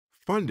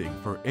funding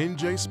for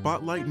NJ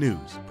Spotlight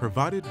News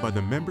provided by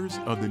the members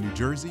of the New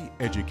Jersey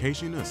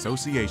Education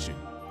Association,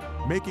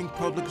 making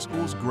public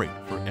schools great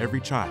for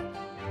every child.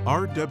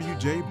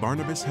 RWJ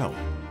Barnabas Health,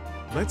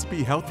 let's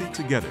be healthy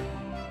together.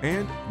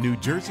 And New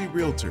Jersey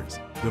Realtors,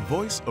 the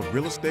voice of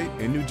real estate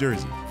in New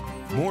Jersey.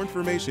 More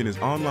information is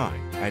online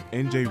at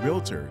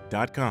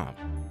njrealtor.com.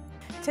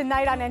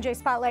 Tonight on NJ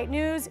Spotlight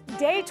News,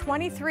 day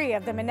 23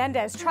 of the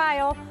Menendez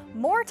trial,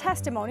 more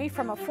testimony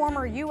from a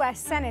former U.S.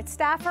 Senate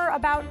staffer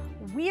about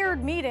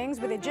weird meetings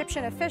with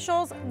Egyptian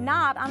officials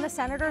not on the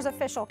senator's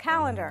official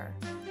calendar.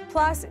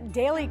 Plus,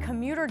 daily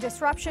commuter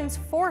disruptions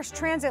force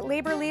transit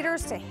labor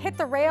leaders to hit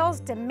the rails,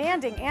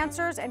 demanding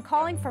answers and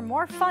calling for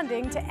more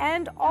funding to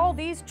end all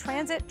these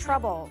transit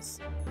troubles.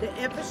 The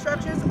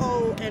infrastructure is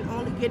old and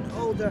only getting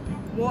older,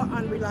 more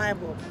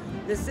unreliable.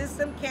 The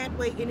system can't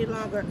wait any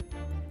longer.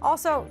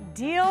 Also,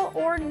 deal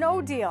or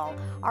no deal?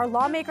 Are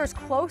lawmakers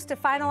close to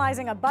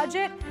finalizing a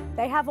budget?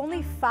 They have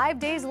only 5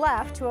 days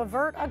left to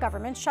avert a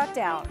government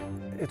shutdown.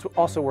 It's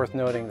also worth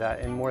noting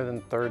that in more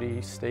than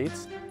 30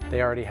 states,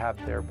 they already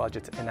have their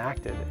budgets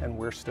enacted, and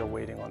we're still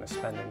waiting on a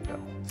spending bill.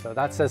 So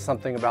that says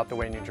something about the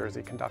way New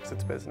Jersey conducts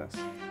its business.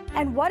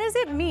 And what does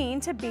it mean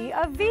to be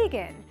a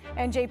vegan?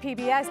 NJ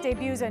PBS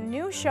debuts a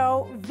new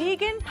show,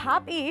 Vegan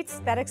Pop Eats,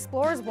 that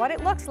explores what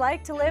it looks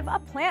like to live a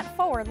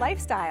plant-forward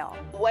lifestyle.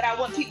 What I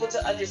want people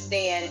to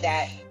understand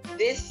that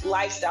this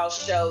lifestyle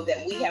show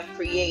that we have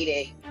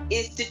created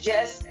is to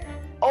just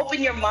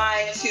open your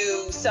mind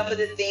to some of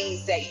the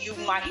things that you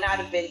might not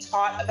have been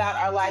taught about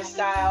our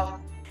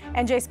lifestyle.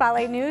 NJ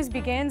Spotlight News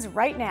begins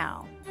right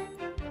now.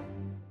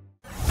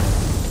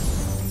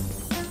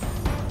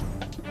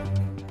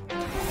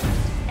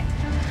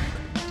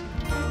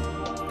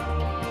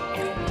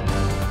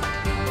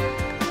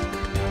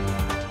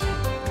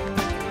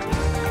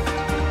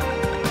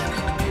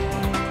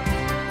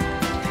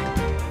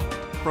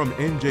 From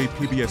NJ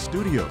PBS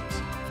Studios,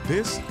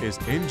 this is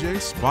NJ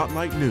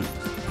Spotlight News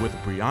with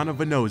Brianna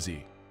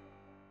Venozzi.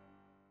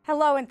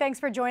 Hello, and thanks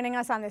for joining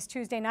us on this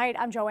Tuesday night.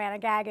 I'm Joanna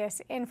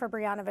Gaggis, in for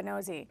Brianna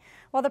Venozzi.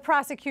 Well, the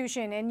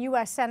prosecution in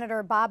U.S.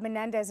 Senator Bob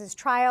Menendez's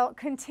trial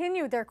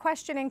continued their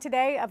questioning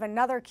today of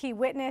another key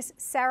witness,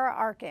 Sarah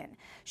Arkin.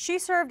 She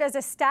served as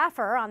a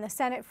staffer on the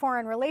Senate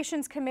Foreign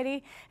Relations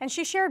Committee, and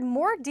she shared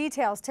more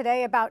details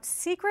today about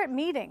secret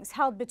meetings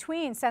held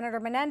between Senator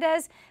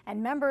Menendez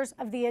and members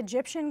of the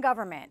Egyptian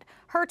government.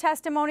 Her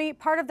testimony,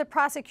 part of the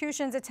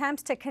prosecution's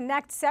attempts to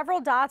connect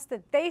several dots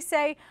that they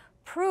say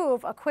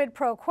prove a quid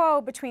pro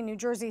quo between New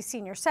Jersey's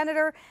senior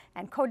senator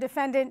and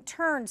co-defendant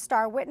turned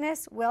star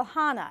witness Will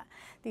Hanna.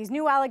 These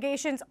new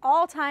allegations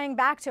all tying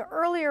back to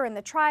earlier in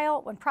the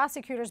trial when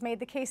prosecutors made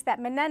the case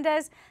that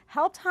Menendez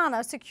helped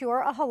Hanna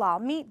secure a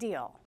halal meat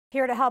deal.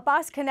 Here to help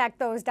us connect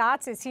those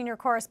dots is senior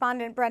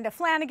correspondent Brenda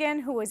Flanagan,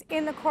 who was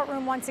in the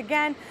courtroom once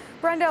again.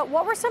 Brenda,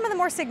 what were some of the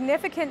more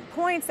significant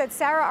points that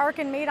Sarah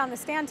Arkin made on the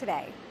stand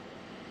today?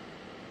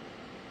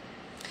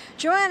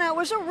 Joanna, it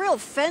was a real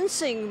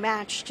fencing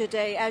match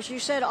today. As you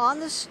said,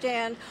 on the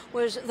stand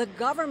was the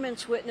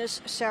government's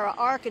witness, Sarah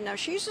Arkin. Now,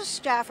 she's a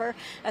staffer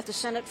at the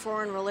Senate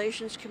Foreign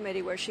Relations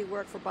Committee where she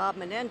worked for Bob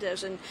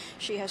Menendez, and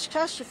she has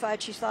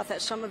testified she thought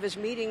that some of his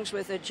meetings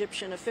with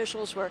Egyptian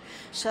officials were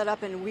set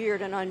up in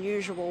weird and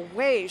unusual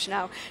ways.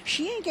 Now,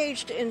 she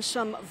engaged in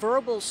some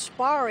verbal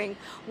sparring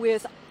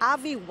with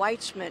Avi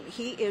Weitzman.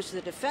 He is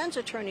the defense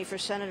attorney for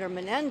Senator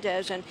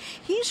Menendez, and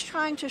he's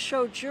trying to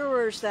show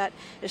jurors that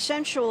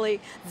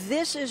essentially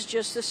this is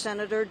just the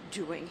senator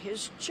doing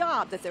his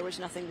job, that there was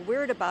nothing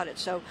weird about it.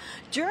 So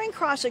during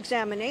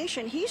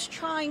cross-examination, he's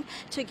trying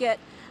to get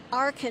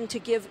Arkin to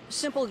give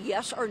simple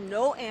yes or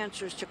no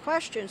answers to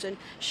questions, and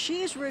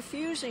she's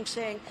refusing,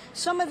 saying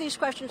some of these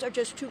questions are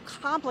just too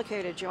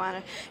complicated,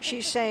 Joanna.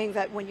 She's saying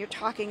that when you're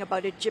talking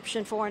about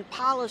Egyptian foreign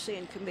policy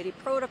and committee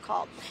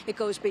protocol, it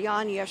goes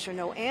beyond yes or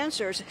no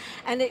answers.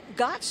 And it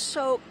got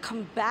so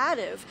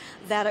combative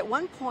that at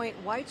one point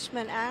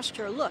Weitzman asked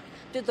her, look,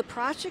 did the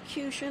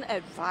prosecution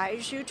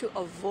advise you to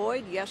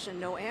avoid yes and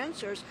no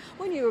answers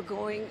when you were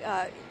going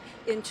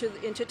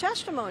into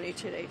testimony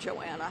today,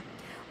 Joanna?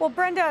 Well,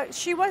 Brenda,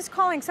 she was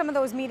calling some of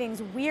those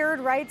meetings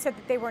weird, right? Said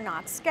that they were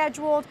not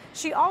scheduled.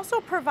 She also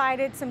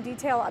provided some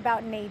detail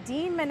about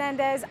Nadine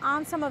Menendez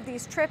on some of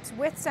these trips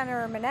with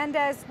Senator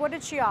Menendez. What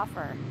did she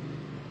offer?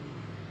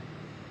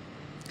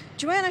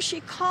 Joanna, she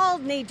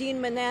called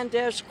Nadine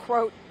Menendez,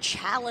 quote,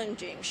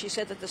 challenging. She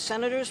said that the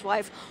senator's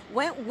wife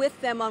went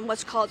with them on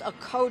what's called a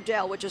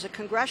CODEL, which is a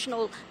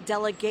congressional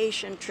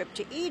delegation trip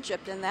to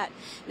Egypt, and that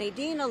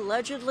Nadine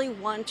allegedly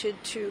wanted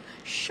to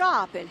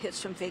shop and hit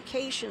some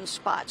vacation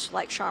spots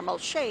like Sharm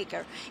el-Sheikh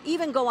or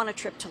even go on a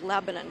trip to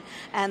Lebanon,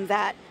 and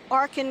that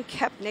Arkin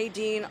kept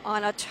Nadine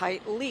on a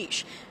tight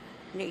leash.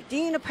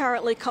 Nadine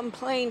apparently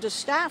complained to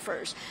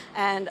staffers,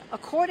 and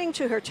according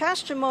to her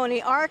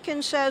testimony,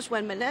 Arkin says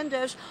when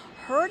Menendez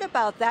heard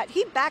about that,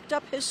 he backed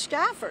up his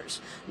staffers,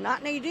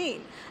 not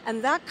Nadine.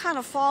 And that kind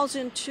of falls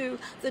into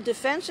the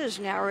defense's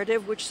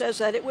narrative, which says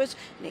that it was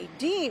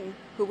Nadine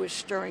who was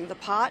stirring the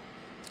pot,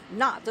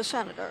 not the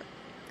senator.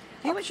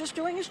 He was just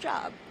doing his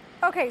job.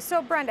 Okay,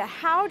 so Brenda,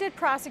 how did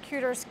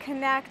prosecutors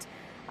connect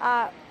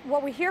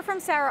what we hear from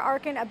Sarah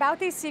Arkin about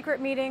these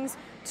secret meetings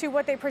to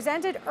what they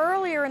presented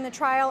earlier in the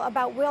trial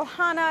about Will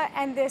Hanna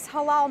and this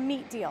halal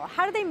meat deal?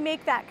 How do they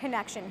make that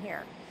connection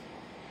here?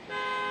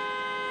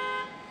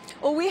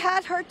 Well, we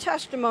had heard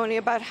testimony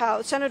about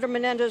how Senator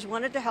Menendez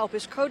wanted to help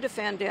his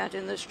co-defendant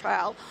in this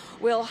trial,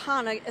 Will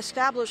Hanna,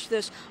 establish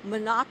this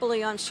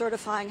monopoly on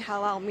certifying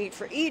halal meat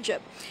for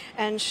Egypt.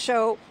 And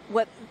so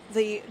what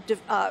the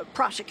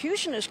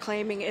prosecution is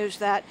claiming is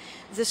that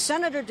the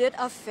senator did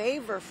a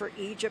favor for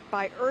Egypt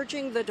by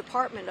urging the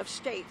Department of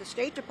State, the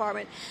State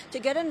Department, to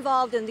get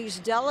involved in these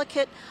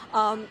delicate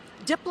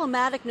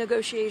diplomatic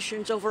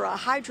negotiations over a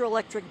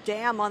hydroelectric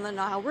dam on the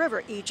Nile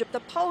River. Egypt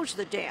opposed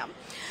the dam.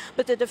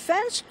 But the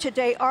defense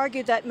today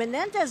argued that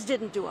Menendez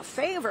didn't do a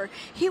favor.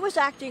 He was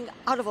acting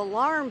out of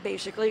alarm,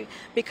 basically,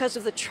 because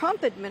of the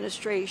Trump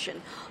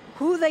administration.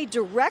 Who they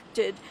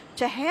directed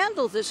to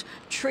handle this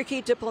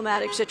tricky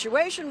diplomatic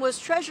situation was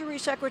Treasury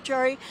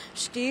Secretary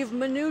Steve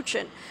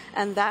Mnuchin,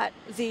 and that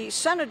the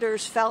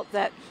senators felt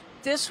that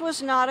this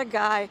was not a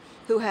guy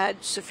who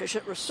had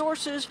sufficient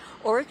resources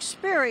or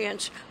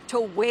experience to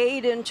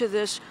wade into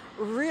this.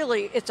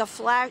 Really, it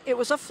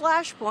was a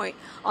flashpoint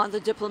on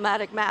the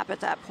diplomatic map at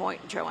that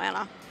point,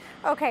 Joanna.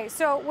 Okay,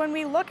 so when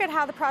we look at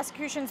how the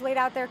prosecutions laid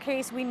out their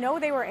case, we know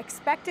they were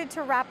expected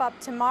to wrap up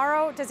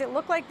tomorrow. Does it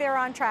look like they're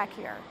on track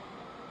here?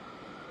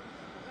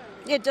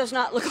 It does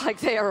not look like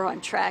they are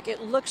on track.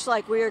 It looks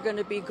like we are going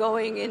to be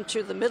going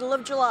into the middle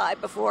of July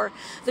before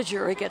the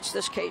jury gets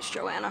this case,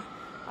 Joanna.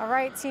 All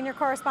right, senior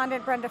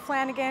correspondent Brenda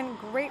Flanagan,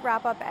 great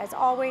wrap up as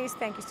always.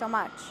 Thank you so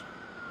much.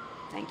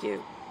 Thank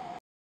you.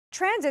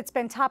 Transit's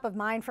been top of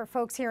mind for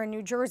folks here in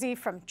New Jersey,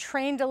 from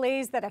train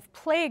delays that have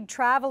plagued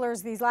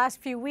travelers these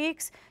last few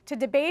weeks to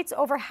debates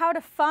over how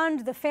to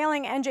fund the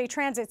failing NJ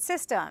Transit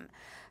system.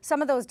 Some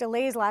of those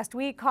delays last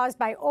week caused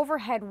by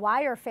overhead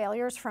wire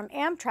failures from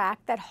Amtrak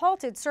that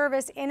halted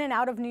service in and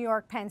out of New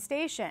York Penn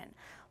Station.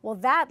 Well,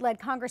 that led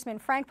Congressman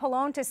Frank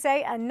Pallone to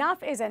say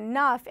enough is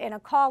enough in a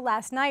call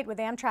last night with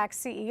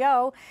Amtrak's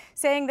CEO,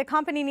 saying the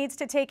company needs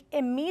to take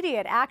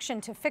immediate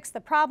action to fix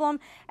the problem,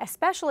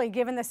 especially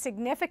given the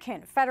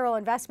significant federal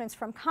investments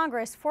from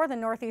Congress for the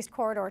Northeast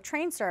Corridor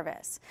train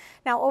service.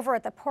 Now, over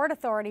at the Port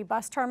Authority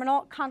bus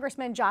terminal,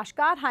 Congressman Josh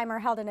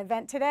Gottheimer held an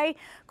event today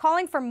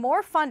calling for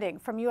more funding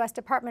from U.S.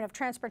 Department of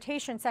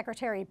Transportation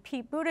Secretary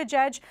Pete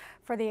Buttigieg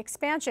for the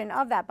expansion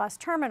of that bus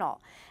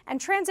terminal. And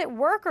transit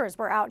workers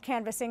were out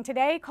canvassing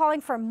today,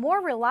 calling for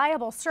more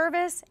reliable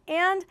service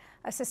and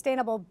a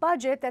sustainable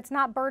budget that's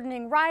not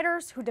burdening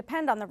riders who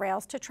depend on the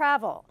rails to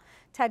travel.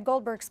 Ted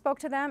Goldberg spoke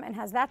to them and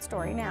has that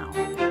story now.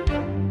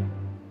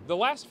 The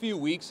last few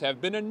weeks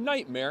have been a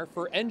nightmare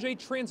for NJ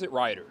Transit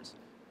riders,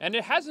 and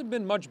it hasn't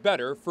been much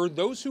better for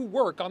those who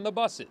work on the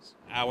buses.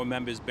 Our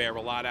members bear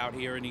a lot out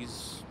here in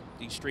these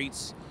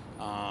streets.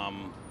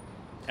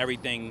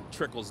 Everything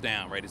trickles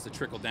down, right? It's a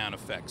trickle-down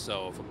effect.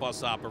 So if a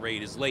bus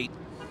operator is late,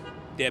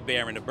 they're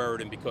bearing the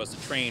burden because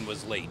the train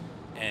was late.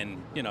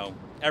 And, you know,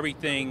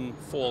 everything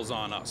falls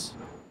on us.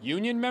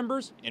 Union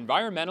members,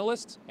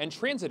 environmentalists, and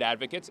transit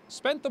advocates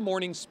spent the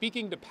morning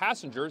speaking to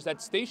passengers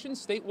at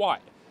stations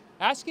statewide,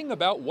 asking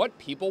about what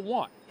people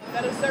want.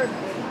 Better service.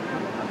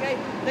 Okay?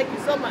 Thank you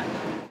so much.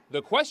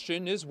 The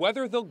question is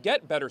whether they'll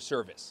get better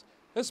service,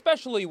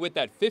 especially with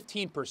that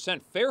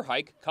 15% fare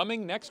hike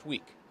coming next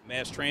week.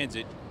 Mass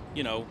transit,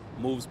 you know,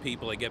 moves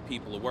people. They get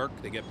people to work,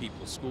 they get people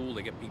to school,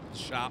 they get people to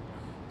shop,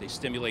 they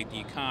stimulate the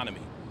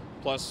economy.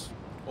 Plus,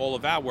 all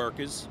of our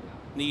workers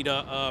need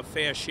a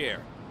fair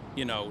share,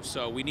 you know,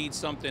 so we need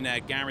something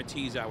that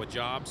guarantees our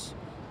jobs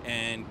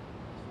and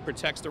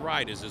protects the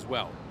riders as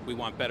well. We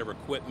want better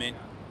equipment,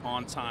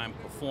 on-time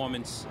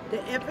performance.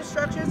 The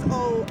infrastructure is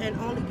old and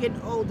only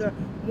getting older,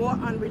 more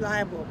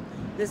unreliable.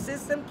 The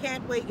system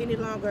can't wait any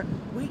longer.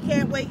 We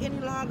can't wait any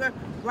longer.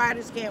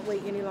 Riders can't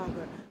wait any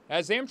longer.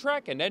 As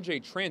Amtrak and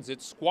NJ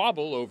Transit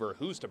squabble over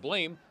who's to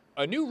blame,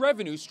 a new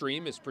revenue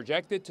stream is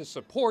projected to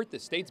support the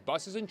state's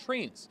buses and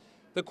trains.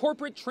 The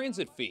corporate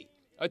transit fee,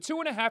 a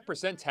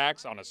 2.5%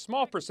 tax on a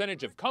small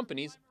percentage of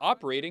companies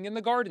operating in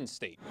the Garden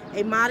State.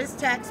 A modest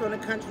tax on the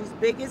country's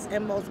biggest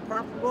and most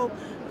profitable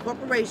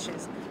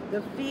corporations.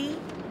 The fee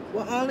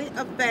will only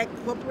affect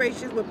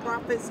corporations with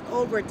profits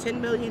over $10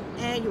 million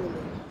annually.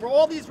 For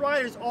all these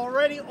riders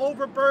already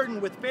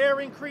overburdened with fare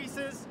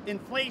increases,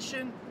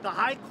 inflation, the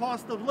high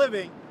cost of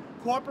living,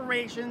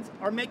 corporations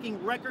are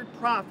making record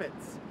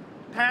profits.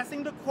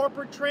 Passing the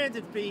corporate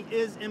transit fee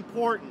is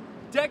important.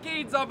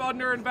 Decades of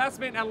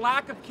underinvestment and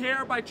lack of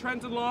care by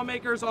transit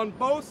lawmakers on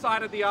both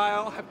sides of the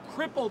aisle have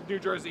crippled New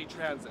Jersey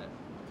transit.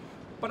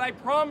 But I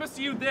promise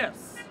you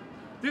this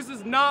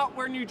is not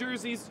where New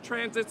Jersey's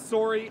transit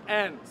story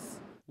ends.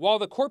 While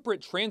the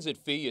corporate transit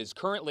fee is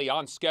currently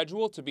on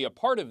schedule to be a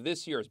part of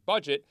this year's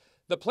budget,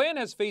 the plan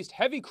has faced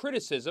heavy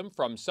criticism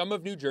from some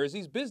of New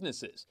Jersey's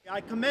businesses.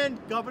 I commend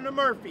Governor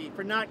Murphy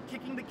for not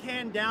kicking the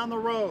can down the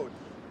road.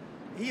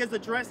 He is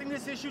addressing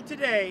this issue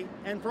today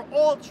and for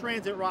all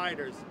transit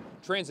riders.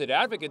 Transit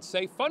advocates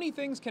say funny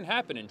things can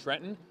happen in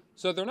Trenton,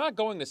 so they're not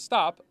going to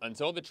stop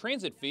until the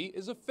transit fee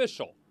is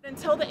official.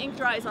 Until the ink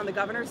dries on the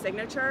governor's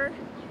signature,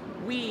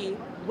 we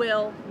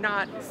will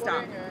not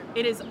stop.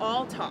 It is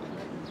all talk.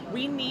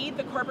 We need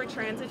the corporate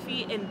transit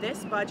fee in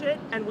this budget,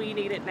 and we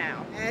need it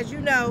now. As you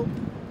know,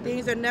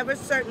 things are never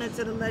certain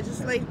until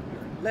the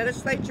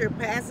legislature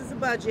passes a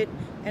budget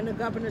and the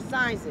governor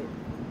signs it.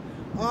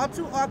 All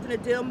too often, a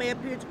deal may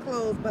appear to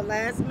close, but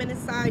last-minute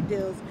side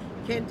deals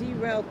can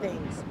derail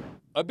things.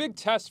 A big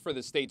test for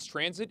the state's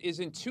transit is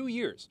in 2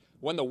 years,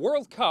 when the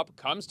World Cup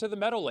comes to the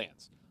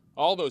Meadowlands.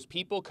 All those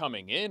people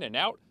coming in and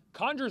out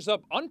conjures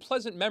up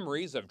unpleasant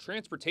memories of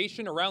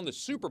transportation around the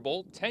Super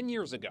Bowl 10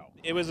 years ago.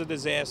 It was a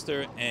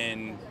disaster,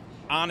 and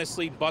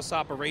honestly, bus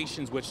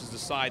operations, which is the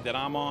side that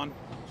I'm on,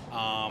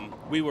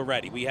 we were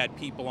ready. We had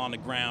people on the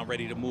ground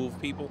ready to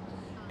move people,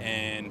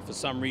 and for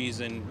some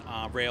reason,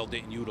 rail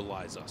didn't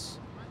utilize us.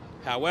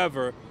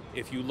 However,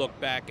 if you look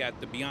back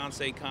at the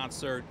Beyonce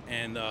concert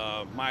and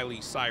Miley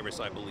Cyrus,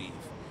 I believe,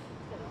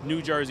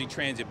 New Jersey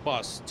Transit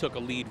Bus took a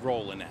lead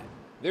role in that.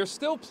 There's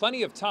still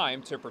plenty of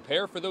time to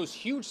prepare for those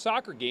huge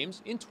soccer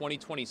games in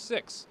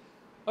 2026.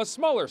 A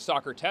smaller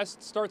soccer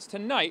test starts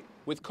tonight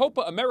with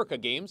Copa America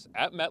games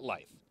at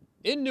MetLife.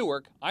 In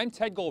Newark, I'm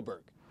Ted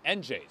Goldberg,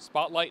 NJ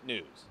Spotlight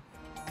News.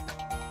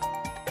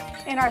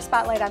 In our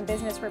Spotlight on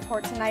Business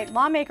report tonight,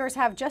 lawmakers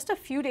have just a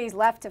few days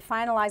left to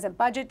finalize a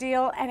budget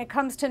deal, and it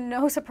comes to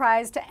no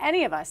surprise to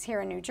any of us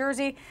here in New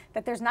Jersey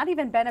that there's not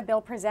even been a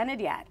bill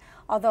presented yet.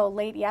 Although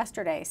late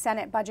yesterday,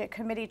 Senate Budget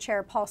Committee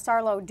Chair Paul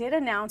Sarlo did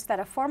announce that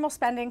a formal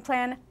spending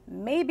plan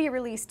may be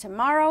released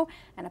tomorrow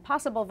and a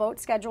possible vote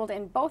scheduled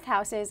in both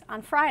houses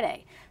on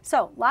Friday.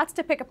 So lots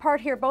to pick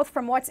apart here, both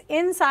from what's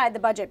inside the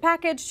budget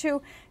package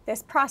to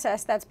this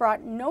process that's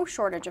brought no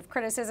shortage of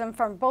criticism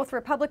from both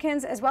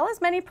Republicans as well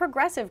as many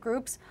progressive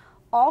groups,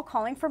 all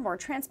calling for more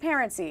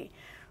transparency.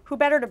 Who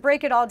better to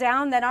break it all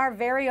down than our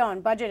very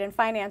own budget and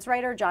finance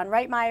writer, John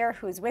Reitmeyer,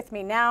 who's with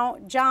me now.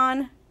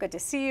 John, good to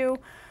see you.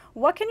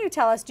 What can you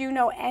tell us? Do you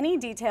know any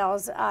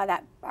details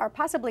that are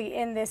possibly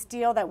in this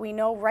deal that we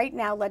know right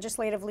now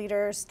legislative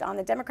leaders on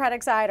the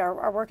Democratic side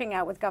are working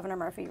out with Governor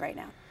Murphy right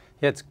now?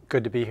 Yeah, it's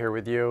good to be here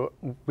with you.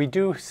 We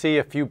do see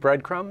a few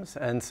breadcrumbs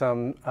and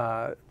some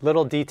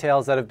little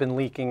details that have been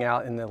leaking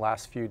out in the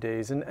last few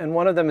days. And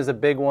one of them is a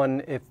big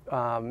one if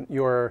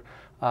you're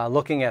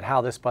looking at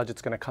how this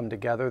budget's going to come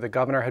together. The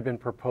governor had been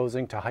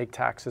proposing to hike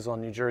taxes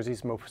on New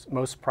Jersey's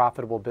most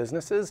profitable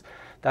businesses.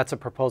 That's a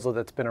proposal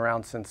that's been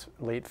around since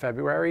late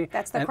February.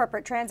 That's the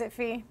corporate transit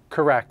fee?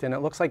 Correct. And it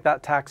looks like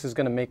that tax is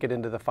going to make it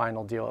into the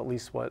final deal, at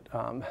least what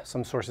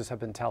some sources have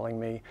been telling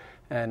me.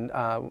 And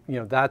you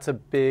know, that's a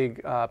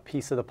big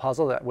piece of the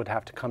puzzle that would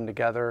have to come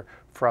together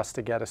for us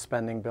to get a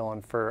spending bill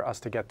and for us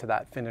to get to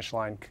that finish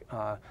line.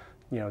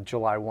 You know,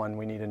 July 1,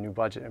 we need a new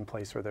budget in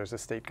place where there's a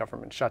state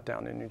government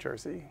shutdown in New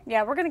Jersey.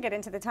 Yeah, we're going to get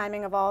into the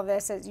timing of all of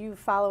this as you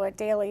follow it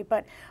daily.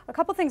 But a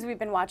couple things we've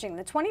been watching.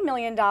 The $20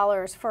 million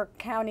for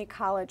county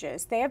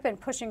colleges. They have been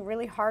pushing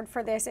really hard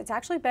for this. It's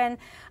actually been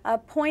a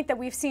point that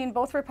we've seen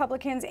both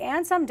Republicans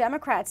and some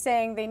Democrats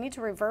saying they need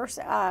to reverse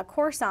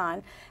course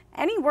on.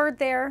 Any word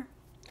there?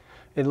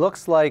 It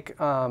looks like,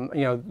 you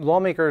know,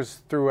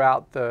 lawmakers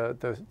throughout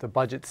the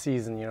budget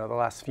season, you know, the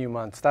last few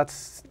months,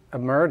 that's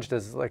emerged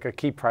as like a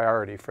key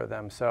priority for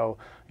them. So,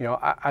 you know,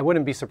 I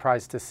wouldn't be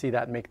surprised to see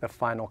that make the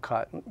final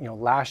cut. You know,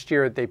 last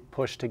year they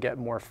pushed to get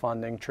more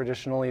funding.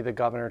 Traditionally, the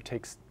governor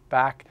takes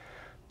back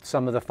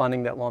some of the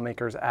funding that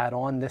lawmakers add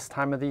on this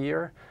time of the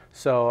year.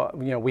 So,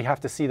 you know, we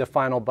have to see the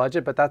final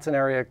budget, but that's an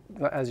area,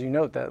 as you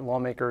note, that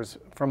lawmakers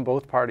from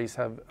both parties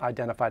have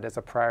identified as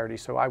a priority.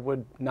 So I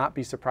would not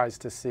be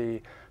surprised to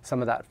see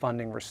some of that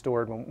funding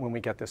restored when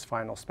we get this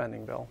final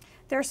spending bill.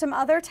 There are some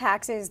other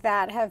taxes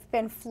that have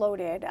been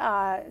floated,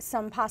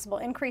 some possible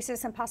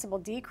increases, some possible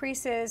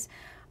decreases.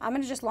 I'm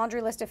going to just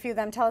laundry list a few of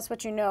them. Tell us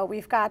what you know.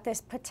 We've got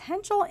this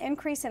potential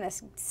increase in a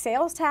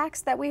sales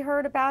tax that we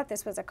heard about.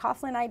 This was a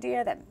Coughlin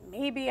idea that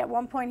maybe at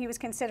one point he was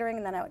considering,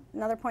 and then at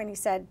another point he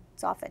said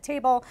it's off the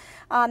table.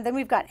 Then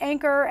we've got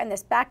Anchor and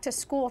this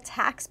back-to-school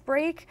tax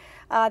break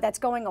that's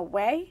going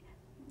away.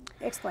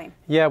 Explain.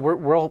 Yeah,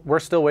 we're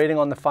still waiting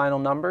on the final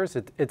numbers.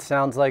 It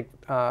sounds like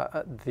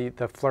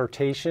the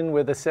flirtation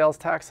with a sales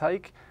tax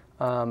hike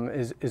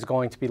is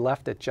going to be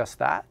left at just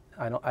that.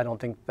 I don't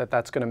think that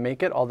that's going to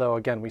make it, although,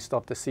 again, we still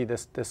have to see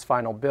this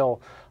final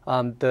bill.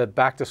 The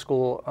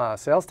back-to-school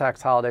sales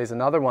tax holiday is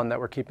another one that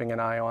we're keeping an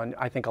eye on.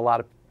 I think a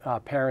lot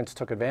of parents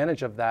took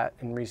advantage of that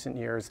in recent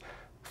years,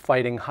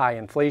 fighting high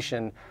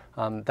inflation.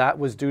 That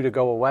was due to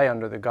go away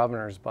under the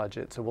governor's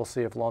budget, so we'll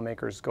see if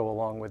lawmakers go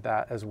along with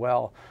that as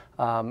well.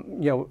 You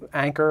know,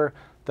 Anchor,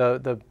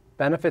 the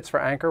benefits for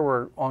Anchor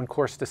were on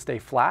course to stay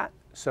flat.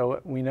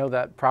 So we know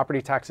that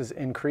property taxes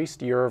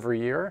increased year over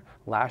year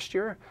last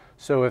year.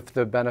 So if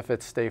the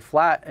benefits stay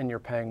flat and you're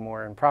paying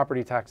more in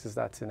property taxes,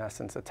 that's in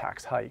essence a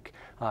tax hike.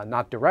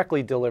 Not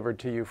directly delivered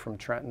to you from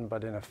Trenton,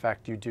 but in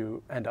effect you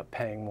do end up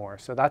paying more.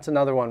 So that's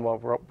another one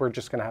we're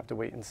just going to have to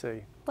wait and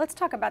see. Let's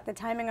talk about the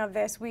timing of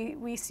this.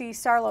 We see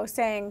Sarlo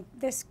saying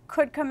this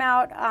could come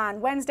out on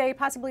Wednesday,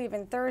 possibly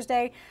even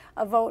Thursday,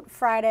 a vote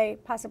Friday,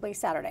 possibly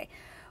Saturday.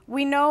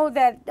 We know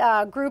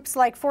that groups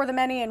like For the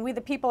Many and We the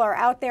People are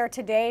out there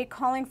today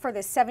calling for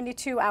this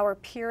 72-hour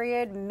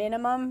period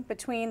minimum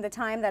between the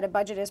time that a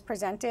budget is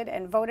presented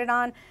and voted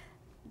on.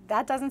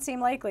 That doesn't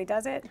seem likely,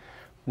 does it?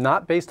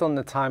 Not based on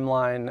the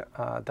timeline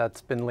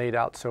that's been laid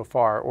out so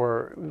far,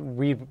 or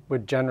we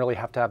would generally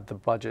have to have the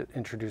budget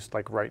introduced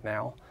like right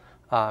now,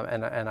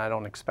 and I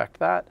don't expect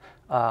that.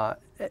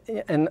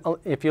 And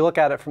if you look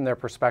at it from their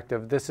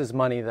perspective, this is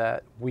money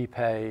that we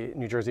pay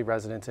New Jersey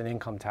residents in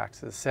income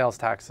taxes, sales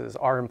taxes,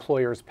 our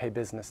employers pay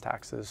business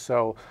taxes.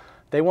 So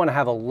they want to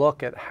have a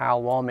look at how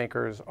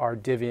lawmakers are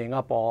divvying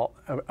up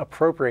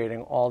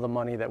appropriating all the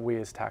money that we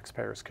as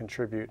taxpayers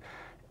contribute.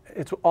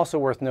 It's also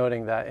worth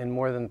noting that in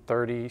more than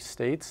 30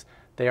 states,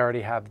 they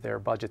already have their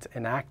budgets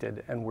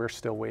enacted, and we're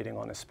still waiting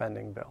on a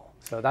spending bill.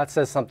 So that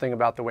says something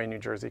about the way New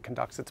Jersey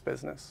conducts its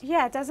business.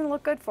 Yeah, it doesn't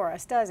look good for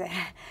us, does it?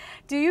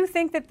 Do you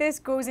think that this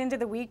goes into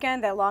the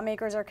weekend, that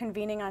lawmakers are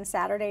convening on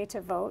Saturday to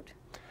vote?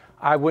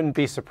 I wouldn't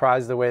be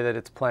surprised the way that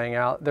it's playing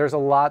out. There's a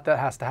lot that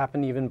has to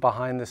happen even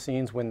behind the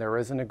scenes when there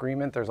is an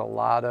agreement. There's a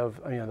lot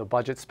of, the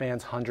budget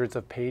spans hundreds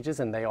of pages,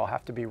 and they all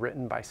have to be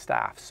written by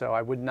staff. So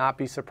I would not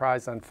be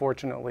surprised,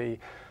 unfortunately,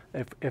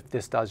 if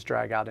this does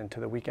drag out into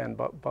the weekend,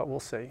 but we'll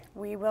see.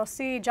 We will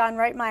see. John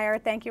Reitmeyer,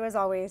 thank you as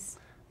always.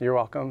 You're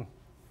welcome.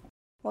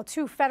 Well,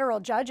 2 federal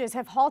judges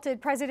have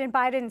halted President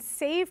Biden's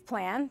SAVE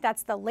plan.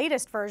 That's the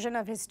latest version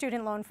of his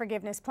student loan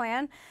forgiveness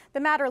plan. The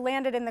matter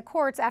landed in the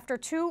courts after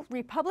 2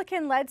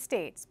 Republican-led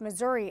states,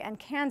 Missouri and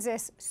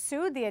Kansas,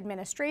 sued the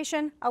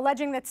administration,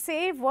 alleging that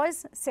SAVE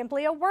was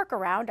simply a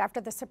workaround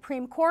after the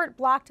Supreme Court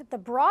blocked the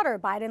broader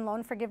Biden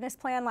loan forgiveness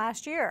plan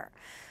last year.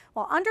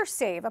 Well, under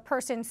SAVE, a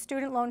person's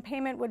student loan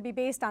payment would be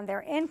based on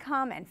their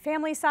income and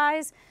family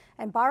size,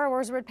 and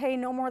borrowers would pay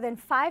no more than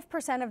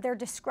 5% of their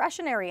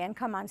discretionary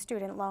income on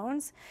student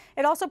loans.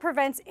 It also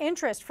prevents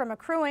interest from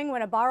accruing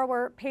when a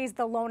borrower pays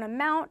the loan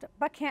amount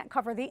but can't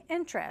cover the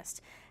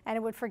interest. And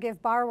it would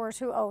forgive borrowers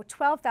who owe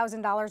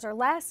 $12,000 or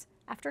less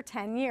after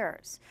 10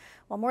 years.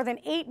 Well, more than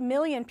 8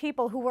 million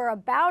people who were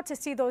about to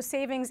see those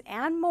savings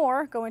and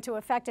more go into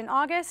effect in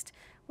August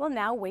will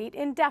now wait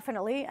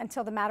indefinitely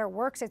until the matter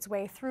works its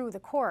way through the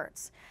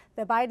courts.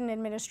 The Biden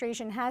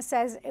administration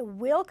says it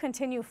will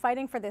continue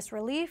fighting for this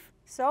relief,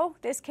 so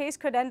this case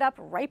could end up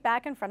right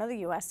back in front of the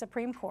U.S.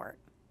 Supreme Court.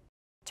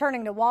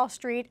 Turning to Wall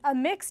Street, a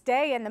mixed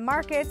day in the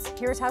markets.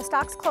 Here's how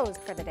stocks closed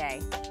for the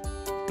day.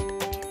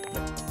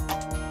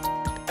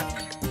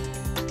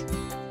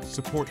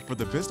 Support for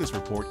the Business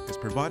Report is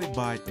provided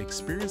by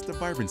Experience the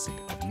Vibrancy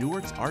of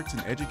Newark's Arts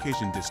and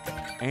Education District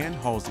and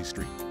Halsey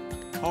Street.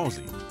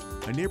 Halsey,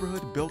 a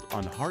neighborhood built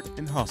on heart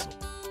and hustle.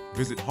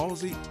 Visit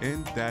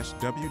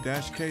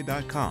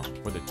halsey-w-k.com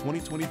for the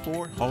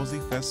 2024 Halsey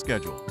Fest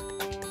schedule.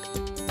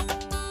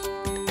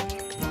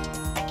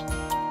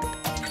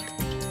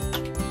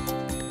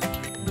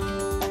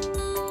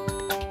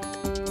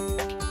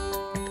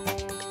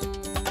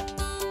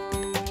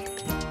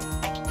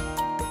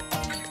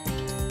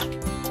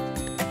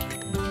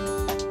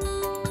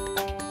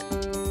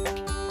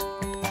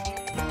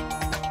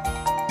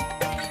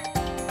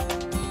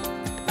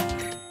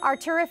 Our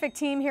terrific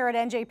team here at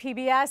NJ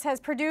PBS has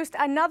produced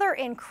another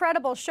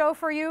incredible show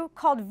for you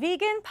called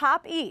Vegan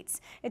Pop Eats.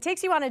 It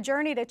takes you on a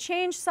journey to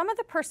change some of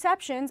the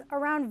perceptions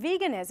around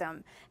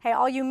veganism. Hey,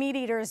 all you meat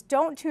eaters,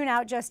 don't tune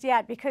out just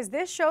yet, because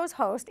this show's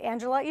host,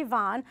 Angela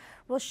Yvonne,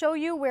 will show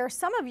you where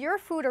some of your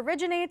food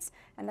originates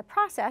and the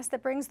process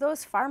that brings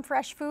those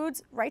farm-fresh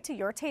foods right to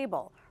your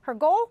table. Her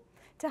goal?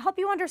 To help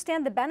you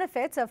understand the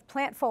benefits of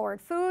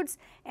plant-forward foods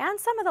and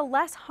some of the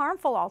less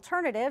harmful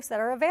alternatives that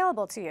are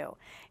available to you.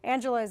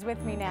 Angela is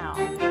with me now.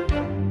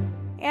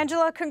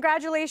 Angela,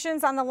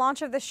 congratulations on the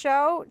launch of the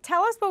show.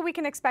 Tell us what we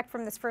can expect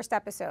from this first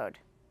episode.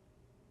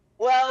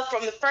 Well,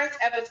 from the first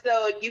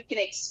episode, you can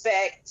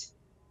expect,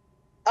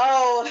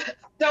 so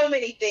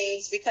many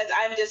things, because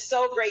I'm just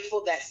so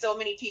grateful that so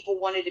many people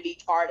wanted to be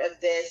part of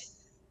this.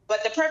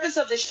 But the purpose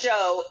of the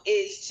show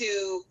is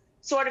to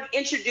sort of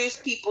introduce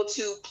people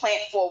to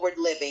plant-forward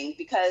living,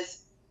 because,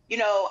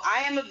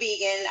 I am a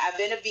vegan. I've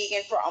been a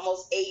vegan for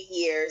almost 8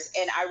 years,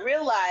 and I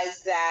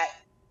realized that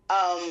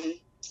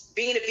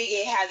being a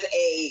vegan has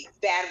a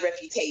bad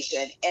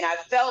reputation, and I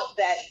felt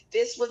that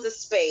this was a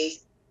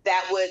space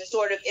that would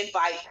sort of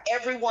invite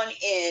everyone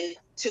in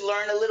to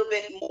learn a little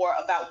bit more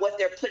about what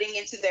they're putting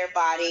into their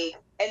body,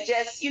 and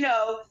just,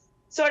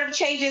 sort of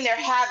changing their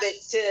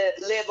habits to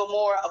live a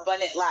more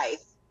abundant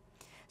life.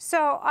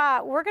 So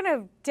we're going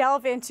to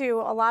delve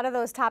into a lot of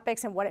those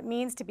topics and what it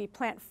means to be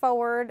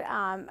plant-forward.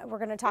 We're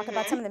going to talk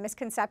about some of the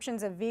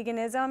misconceptions of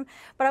veganism.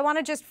 But I want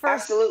to just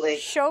first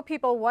show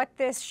people what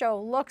this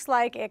show looks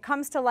like. It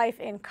comes to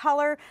life in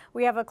color.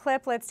 We have a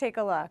clip. Let's take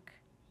a look.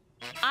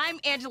 I'm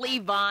Angela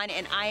Yvonne,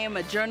 and I am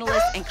a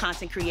journalist and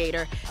content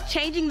creator,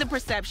 changing the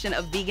perception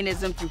of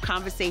veganism through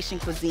conversation,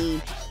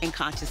 cuisine, and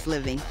conscious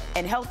living.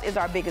 And health is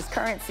our biggest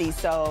currency,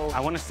 so I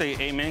want to say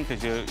amen,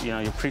 because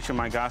you're preaching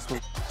my gospel.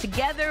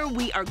 Together,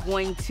 we are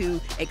going to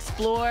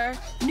explore.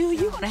 Knew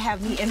you were gonna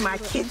have me in my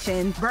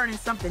kitchen burning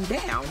something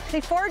down.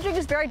 See, foraging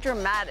is very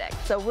dramatic.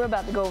 So we're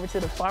about to go over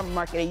to the farmer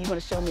market and you're gonna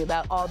show me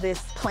about all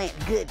this plant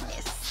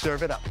goodness.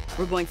 Serve it up.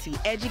 We're going to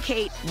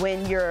educate.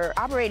 When you're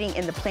operating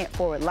in the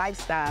plant-forward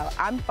lifestyle,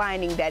 I'm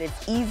finding that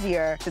it's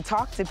easier to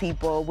talk to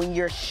people when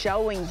you're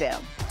showing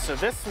them. So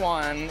this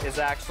one is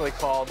actually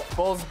called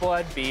Bull's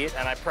Blood Beet,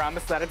 and I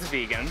promise that it's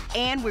vegan.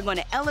 And we're going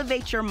to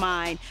elevate your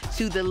mind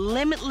to the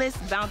limitless,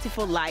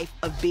 bountiful life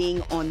of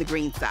being on the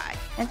green side.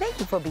 And thank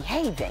you for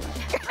behaving.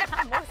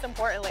 Most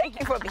importantly, thank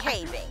you for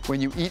behaving.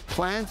 When you eat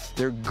plants,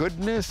 their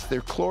goodness,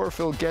 their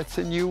chlorophyll gets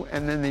in you,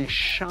 and then they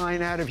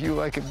shine out of you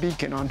like a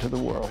beacon onto the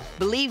world.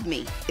 Believe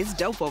me, it's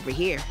dope over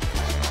here.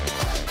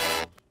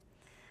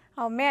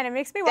 Oh man, it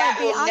makes me want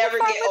to be on the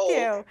farm with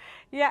you.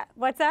 Yeah,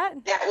 what's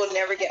that? That will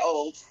never get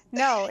old.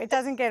 No, it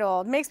doesn't get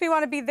old. Makes me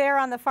want to be there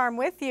on the farm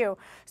with you.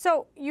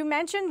 So you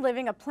mentioned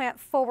living a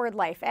plant-forward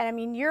life, and I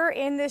mean, you're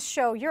in this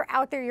show, you're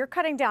out there, you're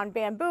cutting down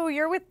bamboo,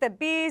 you're with the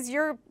bees,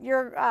 you're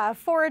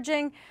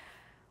foraging.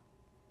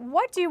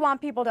 What do you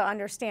want people to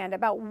understand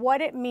about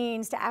what it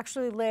means to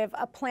actually live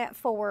a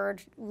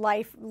plant-forward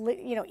life,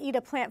 eat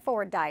a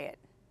plant-forward diet?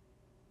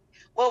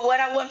 Well, what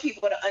I want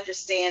people to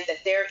understand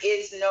that there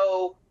is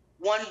no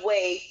one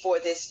way for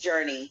this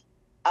journey.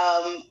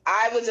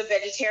 I was a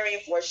vegetarian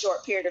for a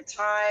short period of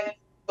time,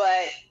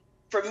 but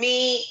for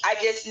me, I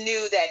just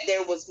knew that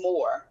there was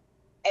more.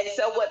 And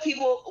so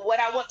what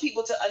I want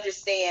people to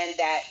understand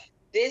that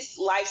this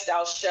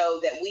lifestyle show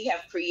that we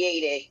have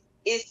created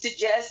is to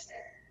just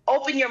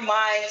open your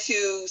mind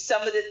to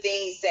some of the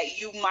things that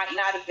you might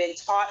not have been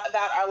taught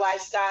about our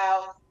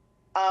lifestyle,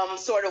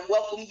 sort of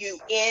welcome you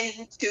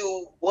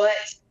into what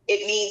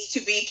it means to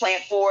be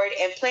plant forward.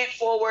 And plant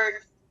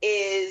forward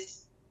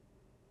is,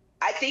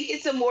 I think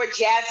it's a more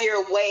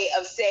jazzier way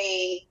of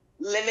saying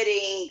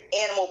limiting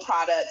animal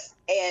products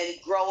and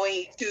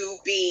growing to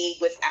be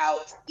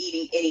without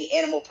eating any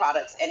animal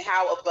products, and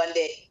how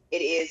abundant it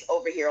is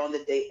over here on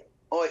the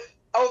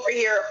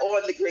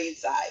green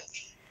side.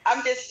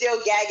 I'm just still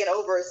gagging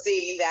over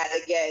seeing that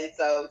again.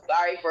 So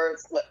sorry for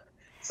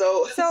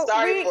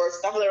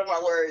stumbling over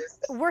my words.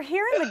 We're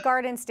here in the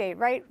Garden State,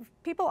 right?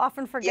 People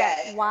often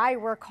forget why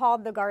we're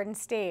called the Garden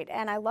State.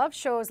 And I love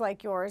shows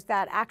like yours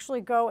that actually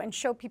go and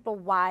show people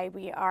why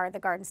we are the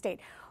Garden State.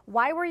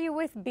 Why were you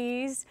with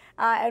bees?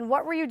 And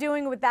what were you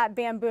doing with that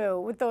bamboo,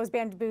 with those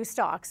bamboo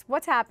stalks?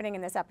 What's happening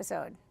in this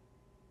episode?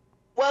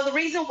 Well, the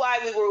reason why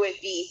we were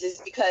with bees is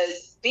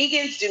because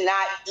vegans do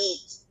not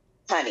eat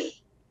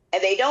honey.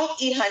 And they don't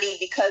eat honey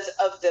because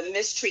of the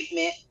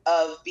mistreatment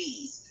of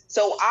bees.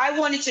 So I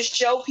wanted to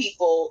show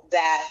people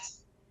that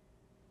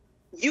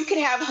you can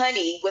have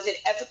honey with an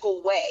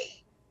ethical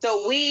way.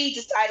 So we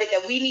decided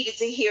that we needed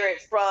to hear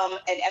it from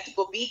an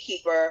ethical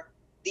beekeeper,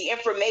 the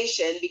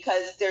information,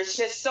 because there's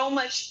just so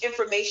much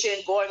information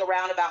going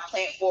around about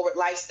plant-forward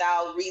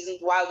lifestyle, reasons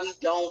why we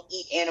don't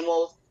eat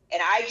animals. And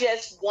I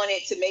just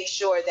wanted to make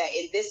sure that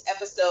in this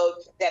episode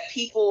that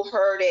people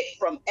heard it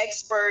from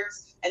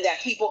experts, and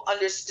that people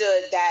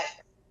understood that,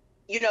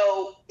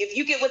 if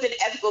you get with an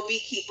ethical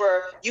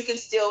beekeeper, you can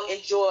still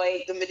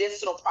enjoy the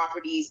medicinal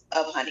properties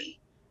of honey.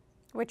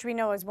 Which we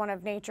know is one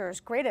of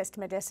nature's greatest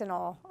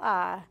medicinal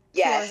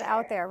cures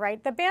out there,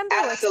 right? The bamboo.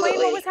 Absolutely.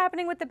 Explain what was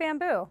happening with the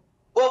bamboo.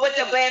 Well, with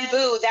the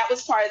bamboo, that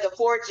was part of the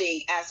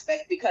foraging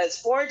aspect, because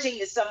foraging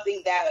is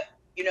something that,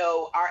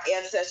 our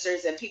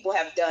ancestors and people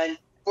have done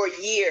for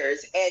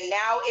years. And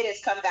now it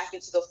has come back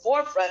into the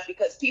forefront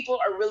because people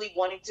are really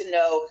wanting to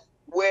know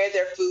where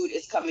their food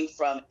is coming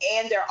from.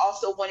 And they're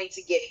also wanting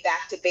to get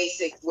back to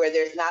basics where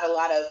there's not a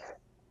lot of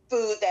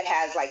food that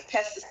has like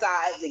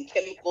pesticides and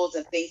chemicals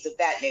and things of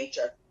that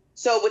nature.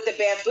 So with the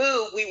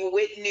bamboo, we were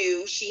with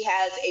Nu. She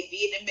has a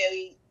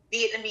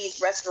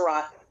Vietnamese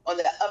restaurant on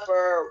the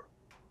Upper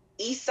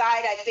East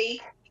Side, I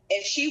think.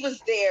 And she was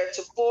there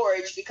to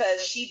forage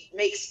because she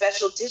makes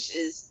special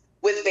dishes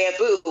with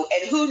bamboo.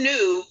 And who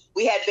knew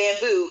we had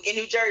bamboo in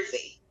New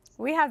Jersey?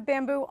 We have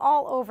bamboo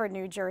all over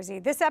New Jersey.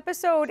 This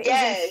episode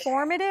is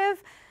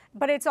informative,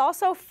 but it's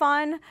also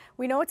fun.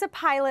 We know it's a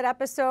pilot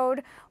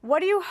episode. What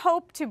do you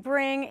hope to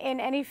bring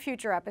in any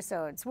future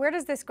episodes? Where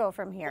does this go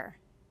from here?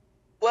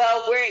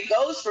 Well, where it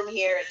goes from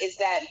here is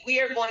that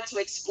we are going to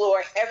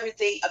explore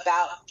everything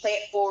about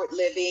plant-forward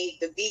living,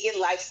 the vegan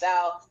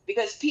lifestyle,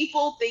 because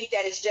people think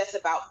that it's just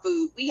about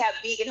food. We have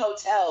vegan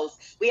hotels.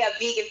 We have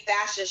vegan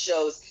fashion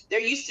shows. There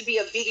used to be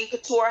a vegan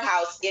couture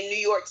house in New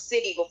York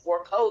City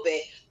before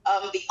COVID.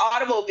 The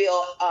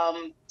automobile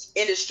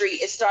industry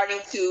is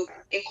starting to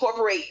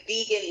incorporate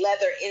vegan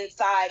leather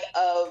inside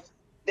of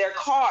their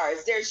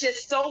cars. There's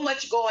just so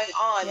much going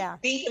on,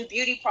 vegan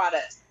beauty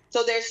products.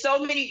 So there's so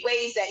many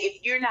ways that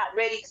if you're not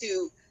ready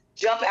to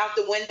jump out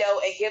the window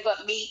and give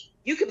up meat,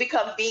 you can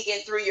become vegan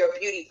through your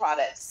beauty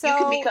products. You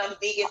can become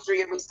vegan through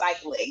your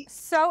recycling.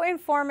 So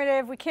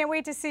informative. We can't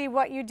wait to see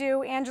what you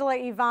do. Angela,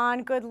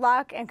 Yvonne, good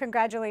luck and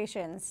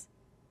congratulations.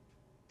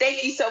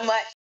 Thank you so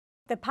much.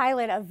 The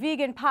pilot of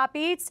Vegan Pop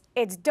Eats,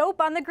 It's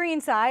Dope on the Green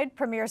Side,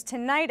 premieres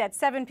tonight at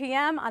 7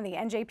 p.m. on the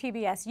NJ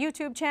PBS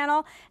YouTube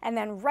channel, and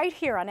then right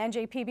here on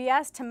NJ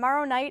PBS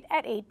tomorrow night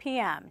at 8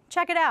 p.m.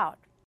 Check it out.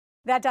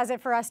 That does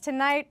it for us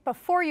tonight.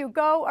 Before you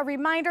go, a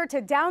reminder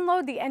to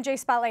download the NJ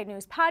Spotlight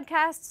News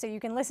podcast so you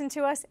can listen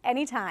to us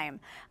anytime.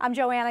 I'm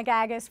Joanna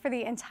Gagas for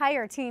the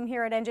entire team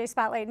here at NJ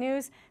Spotlight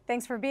News.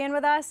 Thanks for being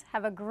with us.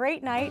 Have a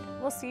great night.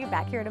 We'll see you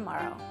back here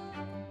tomorrow.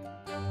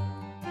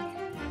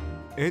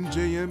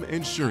 NJM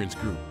Insurance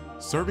Group,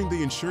 serving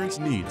the insurance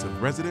needs of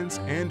residents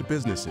and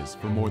businesses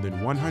for more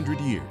than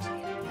 100 years.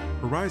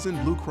 Horizon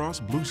Blue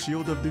Cross Blue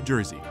Shield of New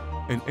Jersey,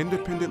 an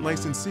independent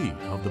licensee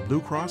of the Blue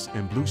Cross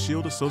and Blue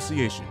Shield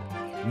Association.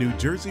 New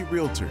Jersey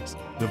Realtors,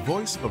 the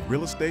voice of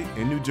real estate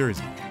in New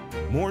Jersey.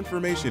 More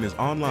information is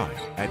online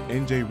at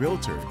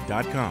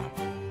njrealtor.com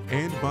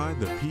and by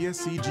the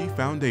PSCG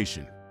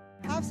Foundation.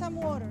 Have some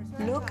water.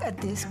 Look at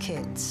these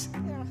kids.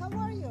 How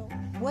are you?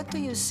 What do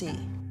you see?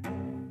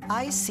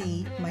 I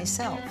see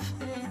myself.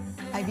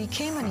 I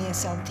became an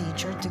ESL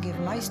teacher to give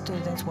my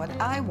students what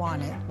I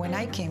wanted when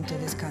I came to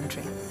this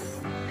country.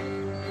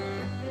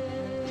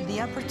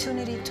 The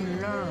opportunity to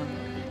learn,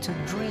 to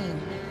dream,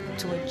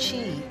 to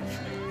achieve,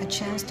 a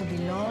chance to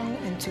belong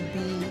and to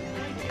be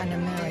an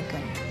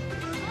American.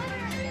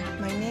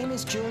 My name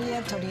is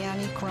Julia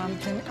Toriani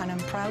Crompton, and I'm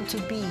proud to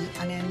be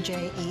an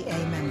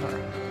NJEA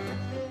member.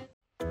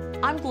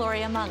 I'm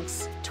Gloria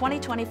Monks,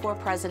 2024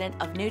 President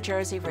of New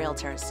Jersey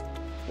Realtors.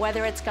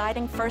 Whether it's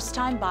guiding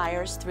first-time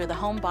buyers through the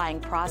home buying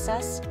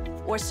process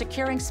or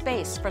securing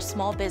space for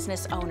small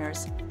business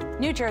owners,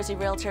 New Jersey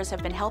Realtors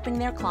have been helping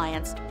their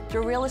clients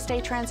through real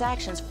estate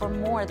transactions for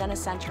more than a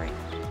century.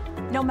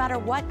 No matter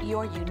what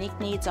your unique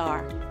needs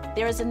are,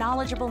 there is a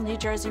knowledgeable New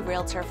Jersey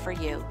Realtor for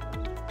you.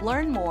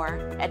 Learn more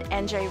at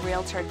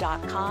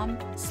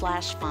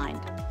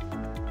njrealtor.com/find.